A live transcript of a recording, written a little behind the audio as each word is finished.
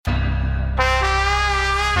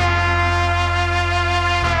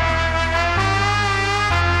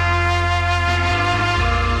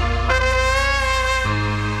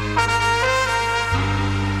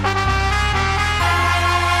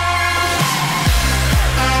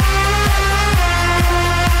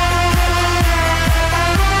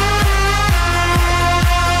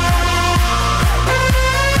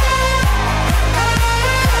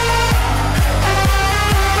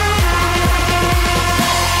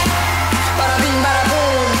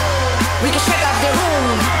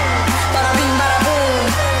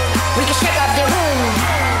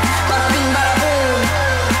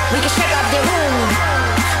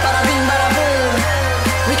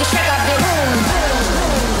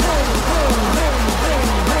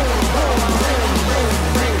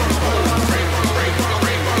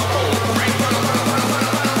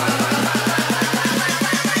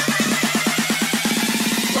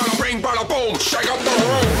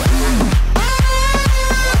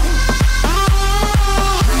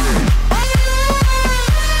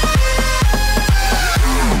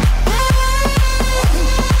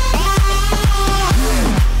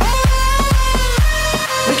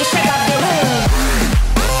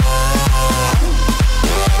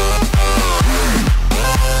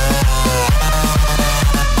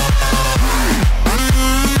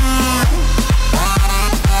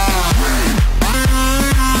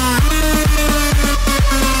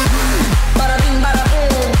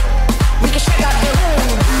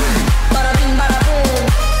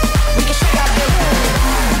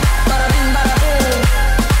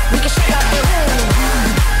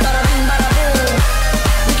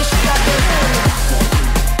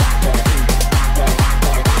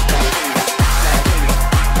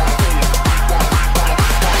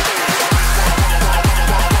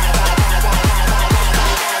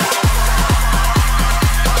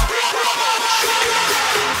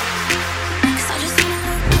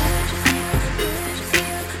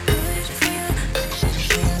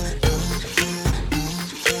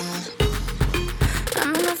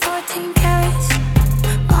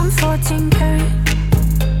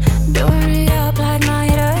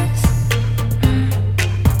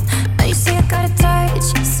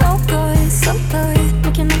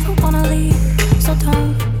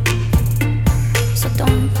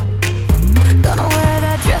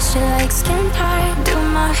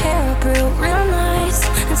my hair up real nice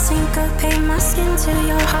and syncopate my skin to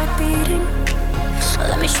your heart beating.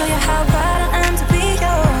 Let me show you how bad I am to be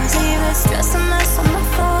yours. Leave this stress and mess on the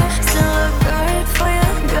floor. Still look good for you,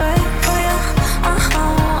 good for you.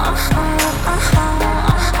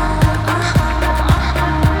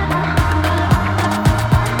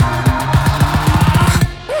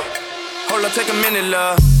 Hold up, take a minute,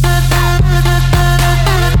 love.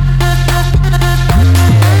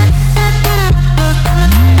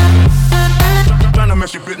 Tryna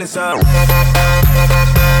mess your business up.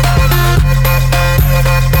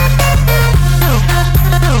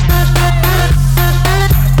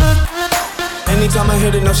 Anytime I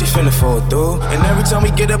hit it, know she finna fall through. And every time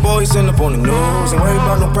we get up, always end up on the news. Ain't worry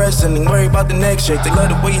about no pressing, ain't worry about the next shake. They love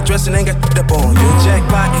the way you dressing, ain't got up on you.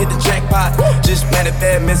 Jackpot, hit the jackpot. Just mad at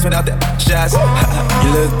bad miss without the shots. You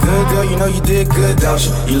look good, girl, you know you did good, don't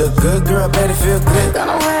you? You look good, girl, bet it feel good.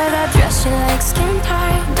 Gonna wear that dress you like skin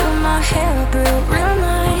tight. Do my hair up real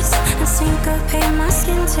nice and syncopate my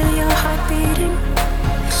skin to your heart beating.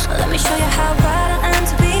 Let me show you how bad I am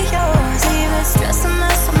to be yours. Leave this stress and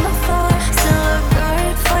mess on the floor. Still look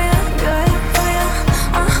good for you, good for you.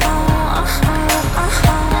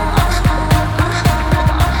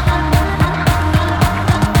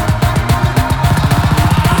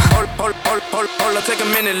 Hold up, take a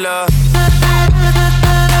minute, love.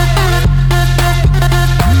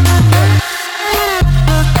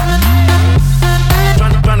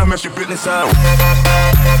 Tryna mess your business up.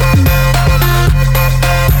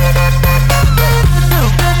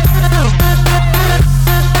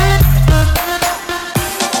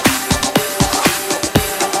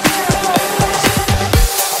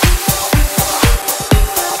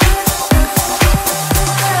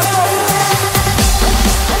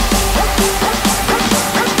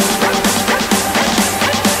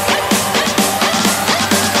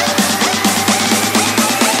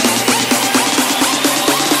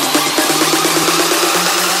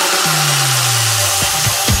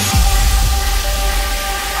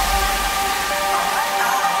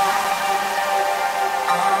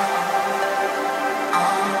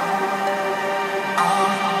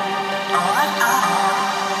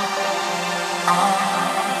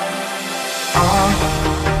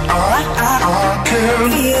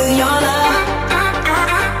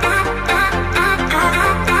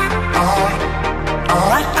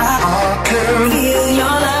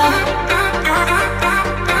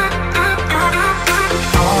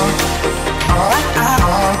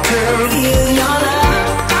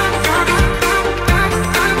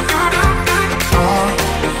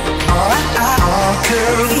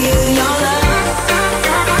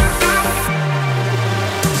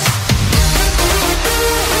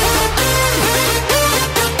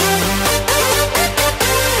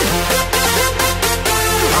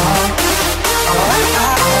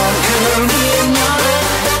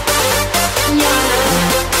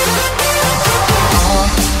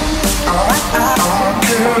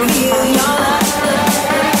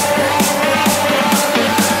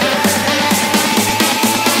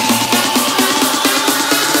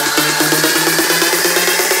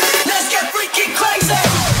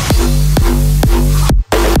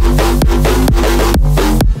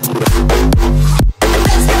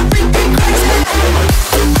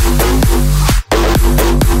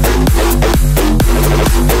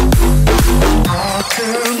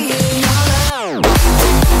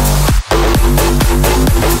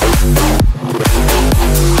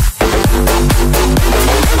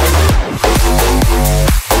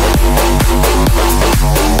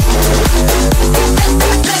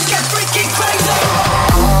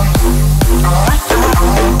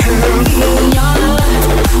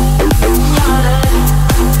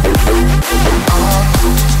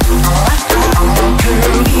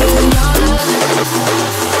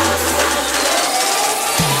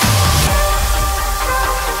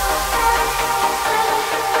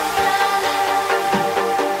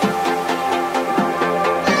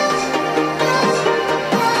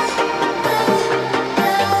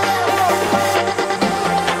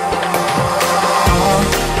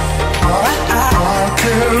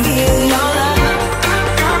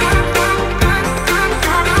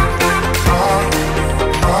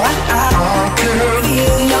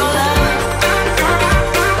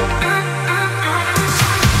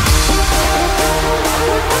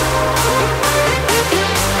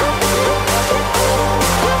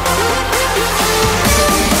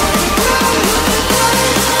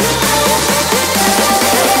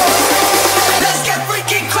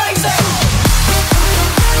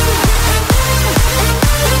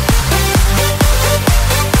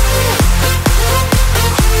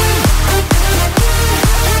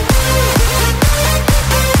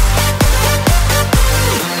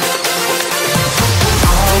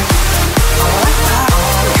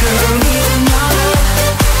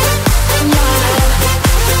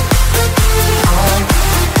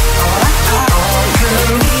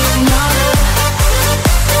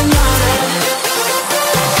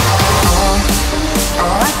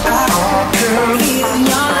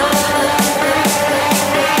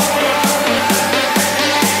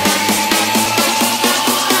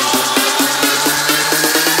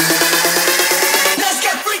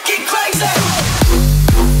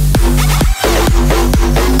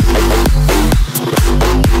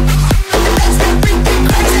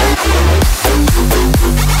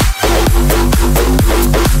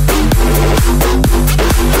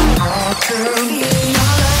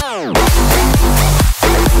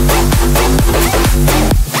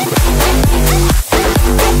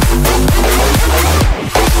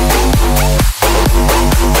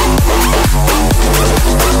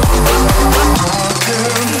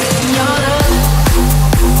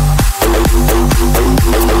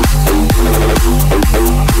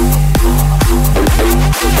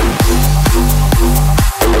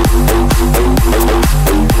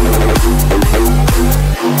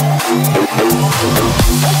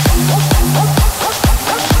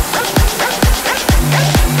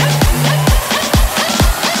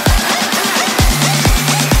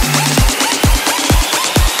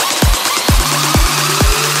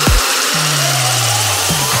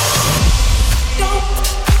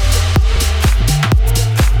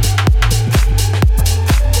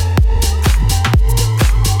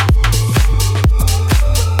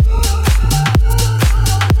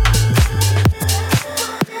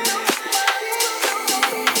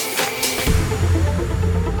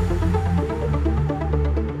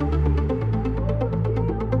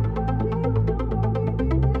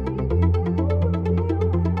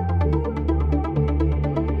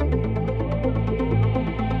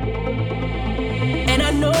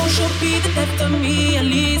 know she'll be the death of me, at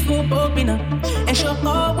least we'll both be numb. And she'll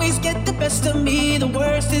always get the best of me, the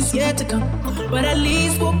worst is yet to come. But at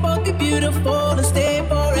least we'll both be beautiful and stay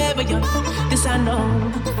forever young. This I know,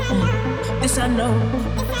 this I know.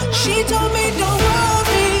 She told me don't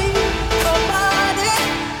worry about it.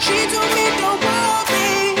 She told me don't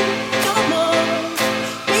worry no more.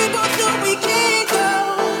 We both know we can't go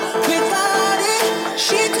without it.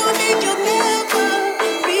 She told me you'll never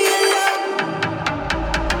be alone.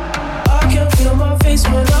 I can feel my face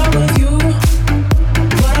when I'm with you,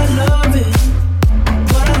 but I love it,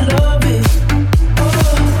 but I love it. Oh,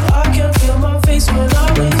 I can feel my face when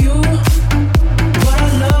I'm with you, but I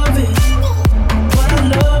love it, but I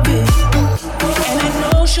love it. And I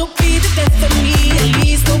know she'll be the death of me, at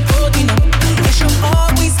least we'll both be numb. And she'll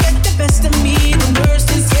always get the best of me, the worst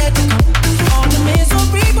is yet to come. All the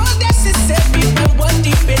misery, but necessary when we're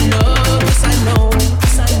deep in love. Yes, I know,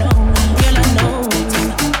 yes, I know, girl, I know.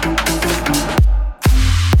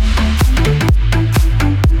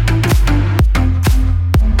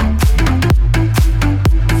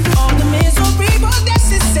 All the misery, but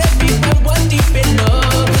necessary when we're deep in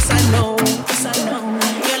love. Yes, I know, yes, I know,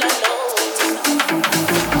 girl, I know.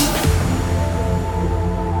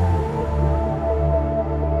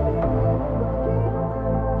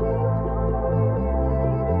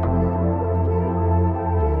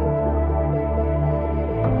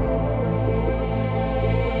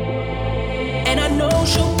 And I know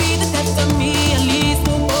she'll be the death of me, at least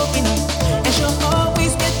we'll both be numb. And she'll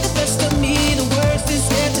always get the best of me, the worst is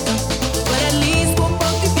yet to come. But at least we'll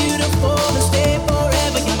both be beautiful and stay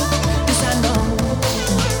forever young. This I know,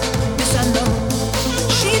 this I know.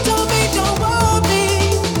 She told me don't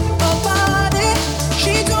worry about it.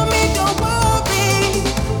 She told me don't worry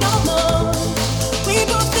no more. We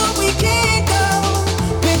both know we can't go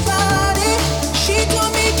without it. She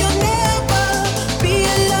told me you'll never be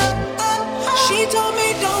alone. She told me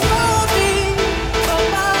don't worry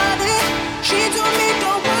about it. She told me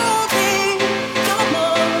don't worry no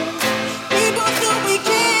more. We both know we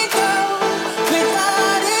can't go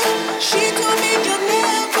without it. She told me you'll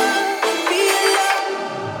never be alone.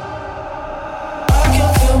 I can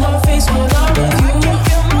feel my face when I'm with you.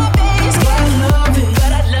 But I love it,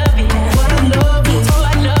 but I love it, but I love it, oh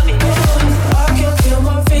I love it. I can feel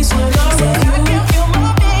my face when I'm with you.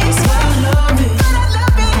 But I love it,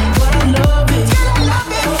 but I love it,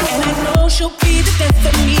 and I know she'll be the death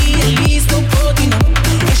of me, at least we'll both be numb.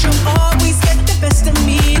 And she'll always get the best of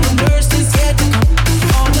me, the worst is yet to come.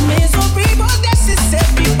 All the misery, but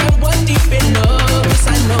necessary when we're deep in love. Yes,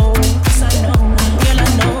 I know, girl, I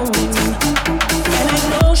know. And I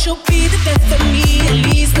know she'll be the death of me, at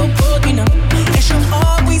least we'll both be numb. And she'll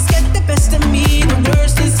always get the best of me, the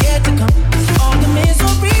worst is yet to come. All the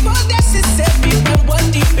misery, but necessary when we're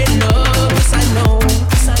deep in love. Yes, I know,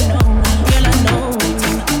 girl, I know.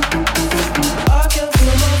 I can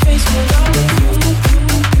feel my face when I'm with you.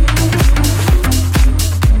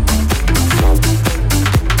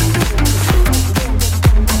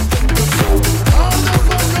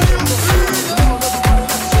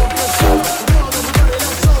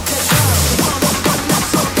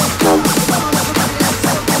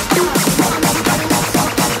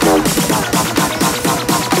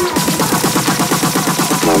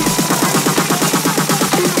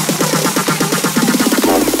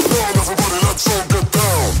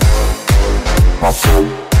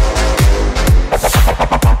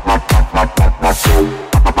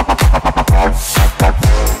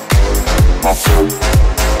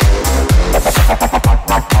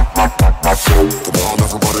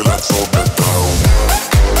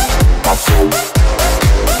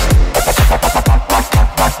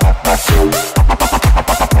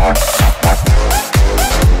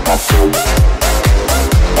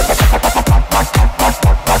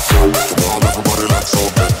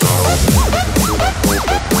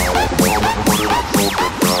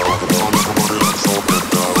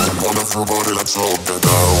 Everybody, let's all get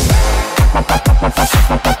down.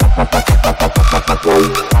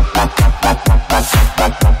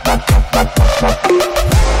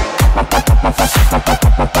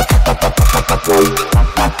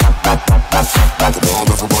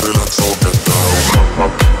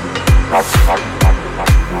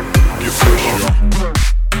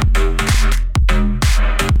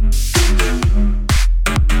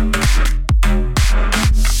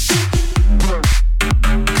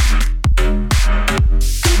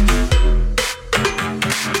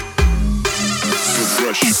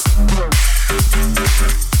 Fresh.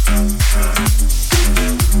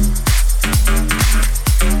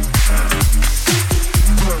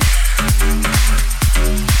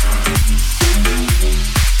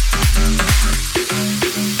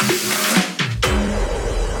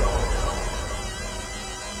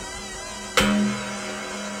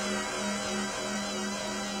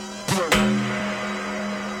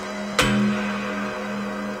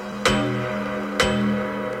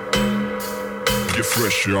 Get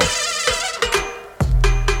fresh, y'all.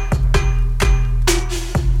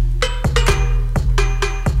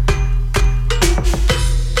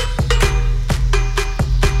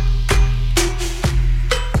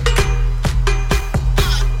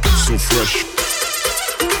 So fresh.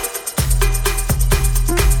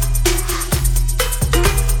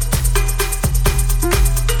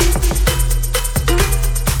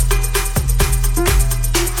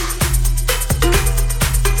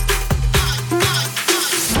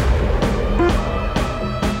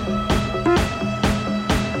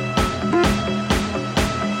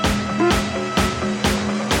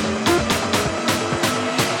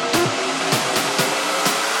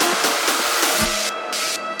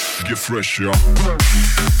 Get fresh, y'all.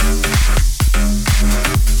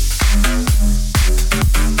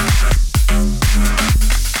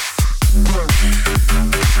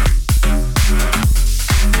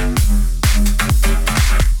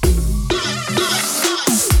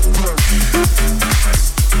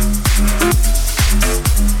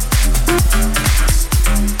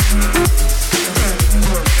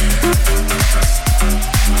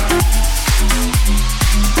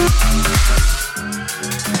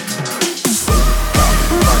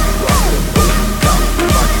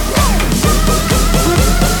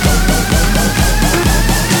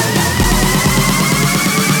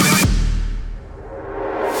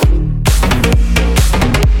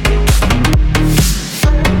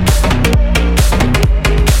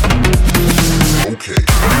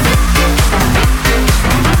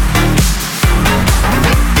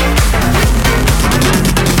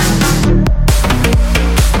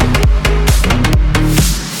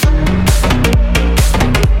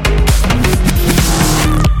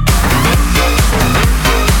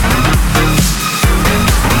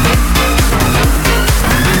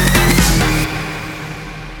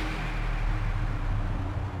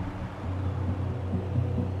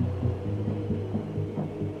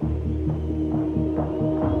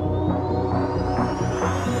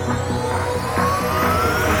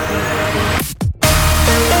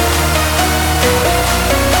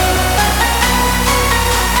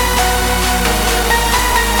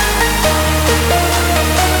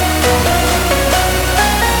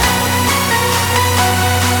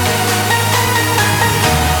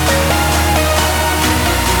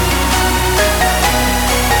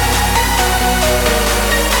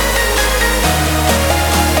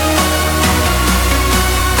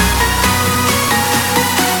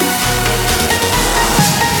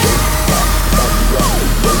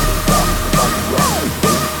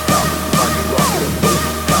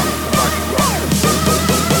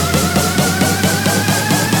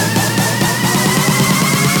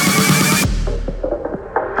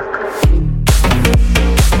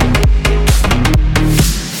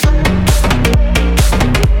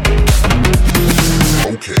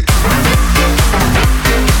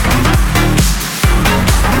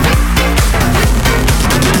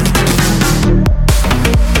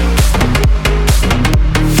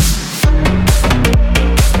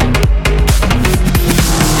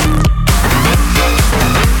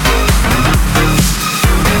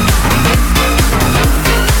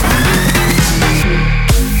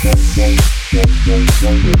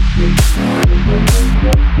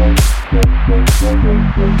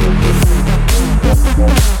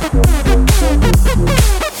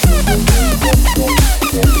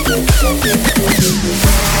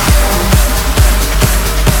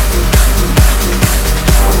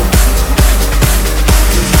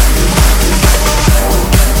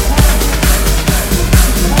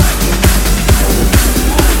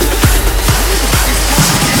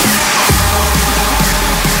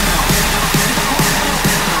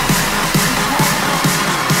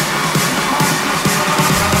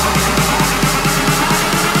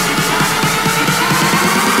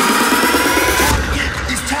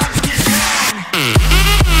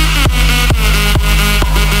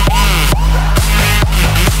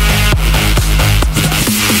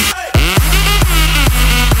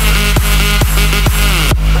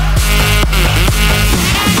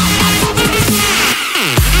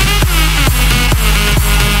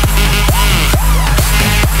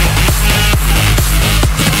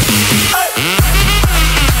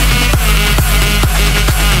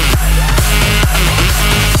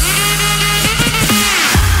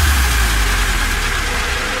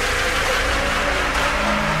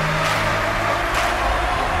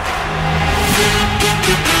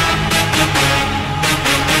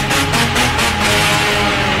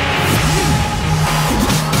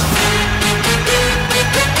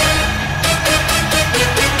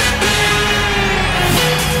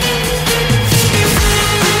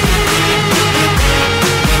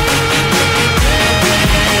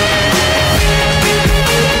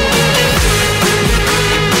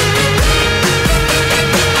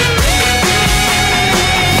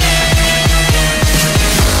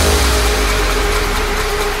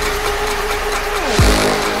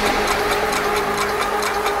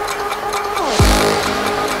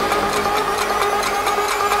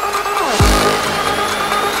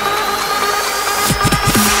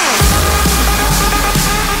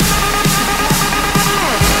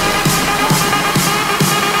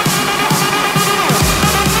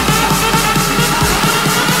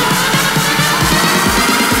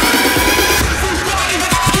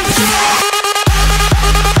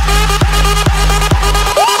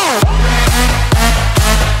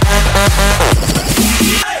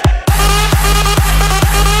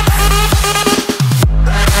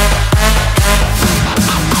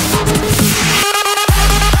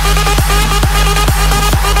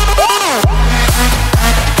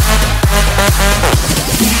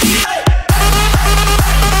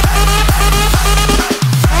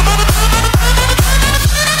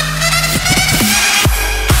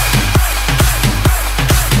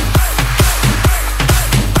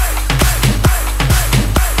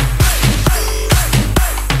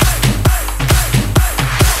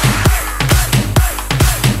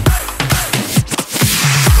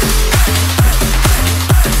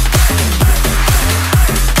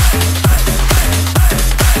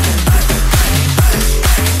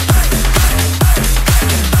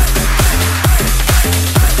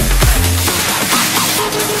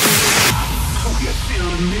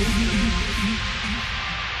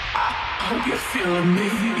 Hope you're feeling me.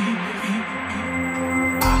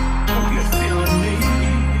 Hope you're feeling me. Hope you're feeling me.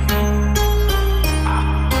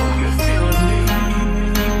 Hope you're feeling me.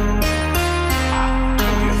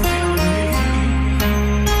 Hope you're feeling me.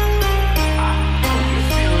 Hope you're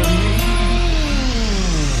feeling me.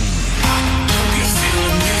 Hope you're feeling me.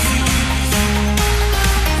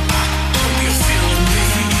 Hope you're feeling me. Hope you're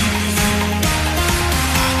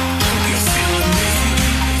feeling me. Hope you're feeling me.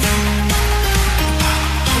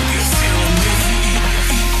 Hope you're feeling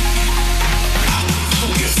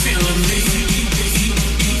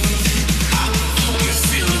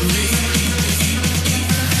me. Hope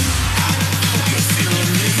you're feeling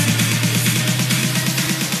me.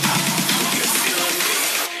 Hope you're feeling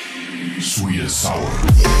me. Sweet and sour.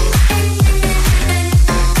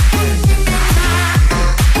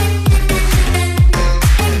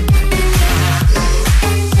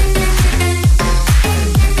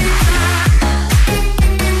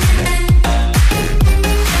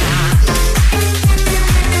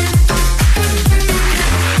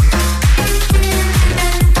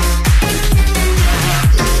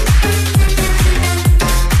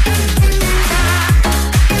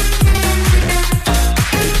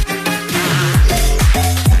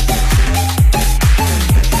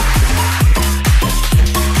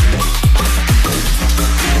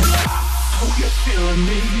 Hope you're feeling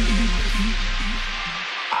me.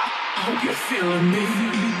 Hope you're feeling me.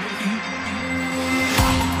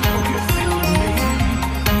 Hope you're feeling me.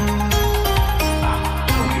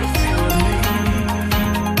 Hope you're feeling me. Hope you're feeling me.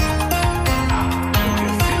 Hope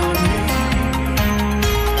you're feeling me.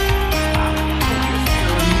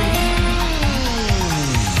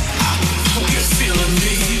 Hope you're feeling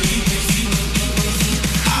me.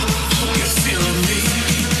 Hope you're feeling me. Hope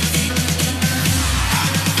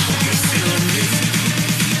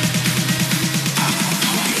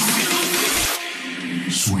you're feeling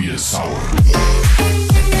me. Sweet and sour.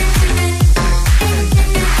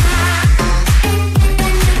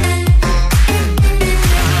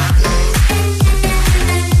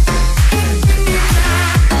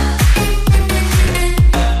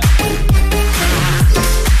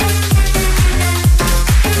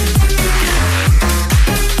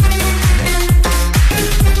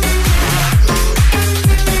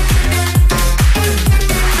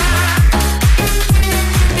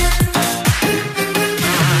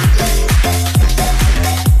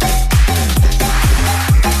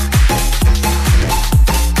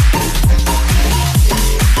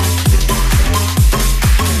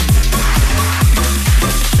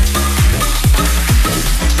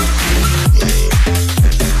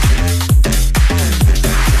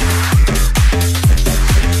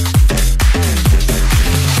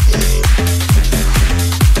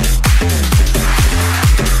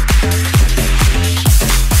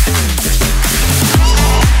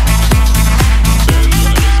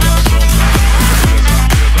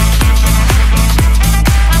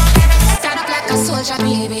 Stand up like a soldier,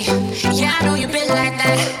 baby. Yeah, I know you been like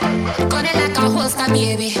that. Gun it like a holster,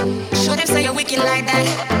 baby. Show them say you're wicked like that.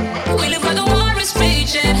 We live where the war is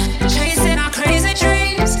raging, chasing our crazy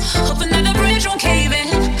dreams, hoping that the bridge won't cave in.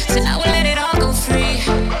 So now we'll let it all go free.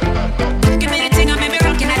 Give me the thing, I made me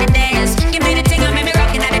rockin' at the dance. Give me the thing, I made me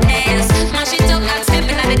rockin' at the dance. Now she took out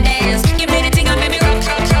stepping at the dance. Give me the thing, I made me rock,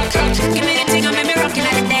 rock, rock, rock. Give me the thing, I made me rockin'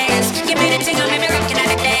 at the dance. Give me the thing, I made me rockin' at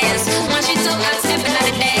the dance. Now she took out stepping at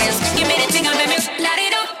the dance. Give me the thing, I made me light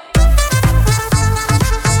it up.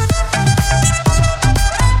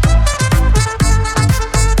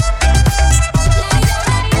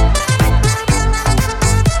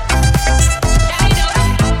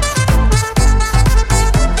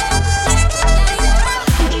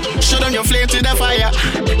 Show them your flame to the fire.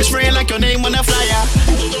 It's spraying like your name on a flyer.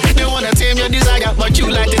 They wanna tame your desire, but you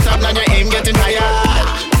light it up, now your aim getting higher.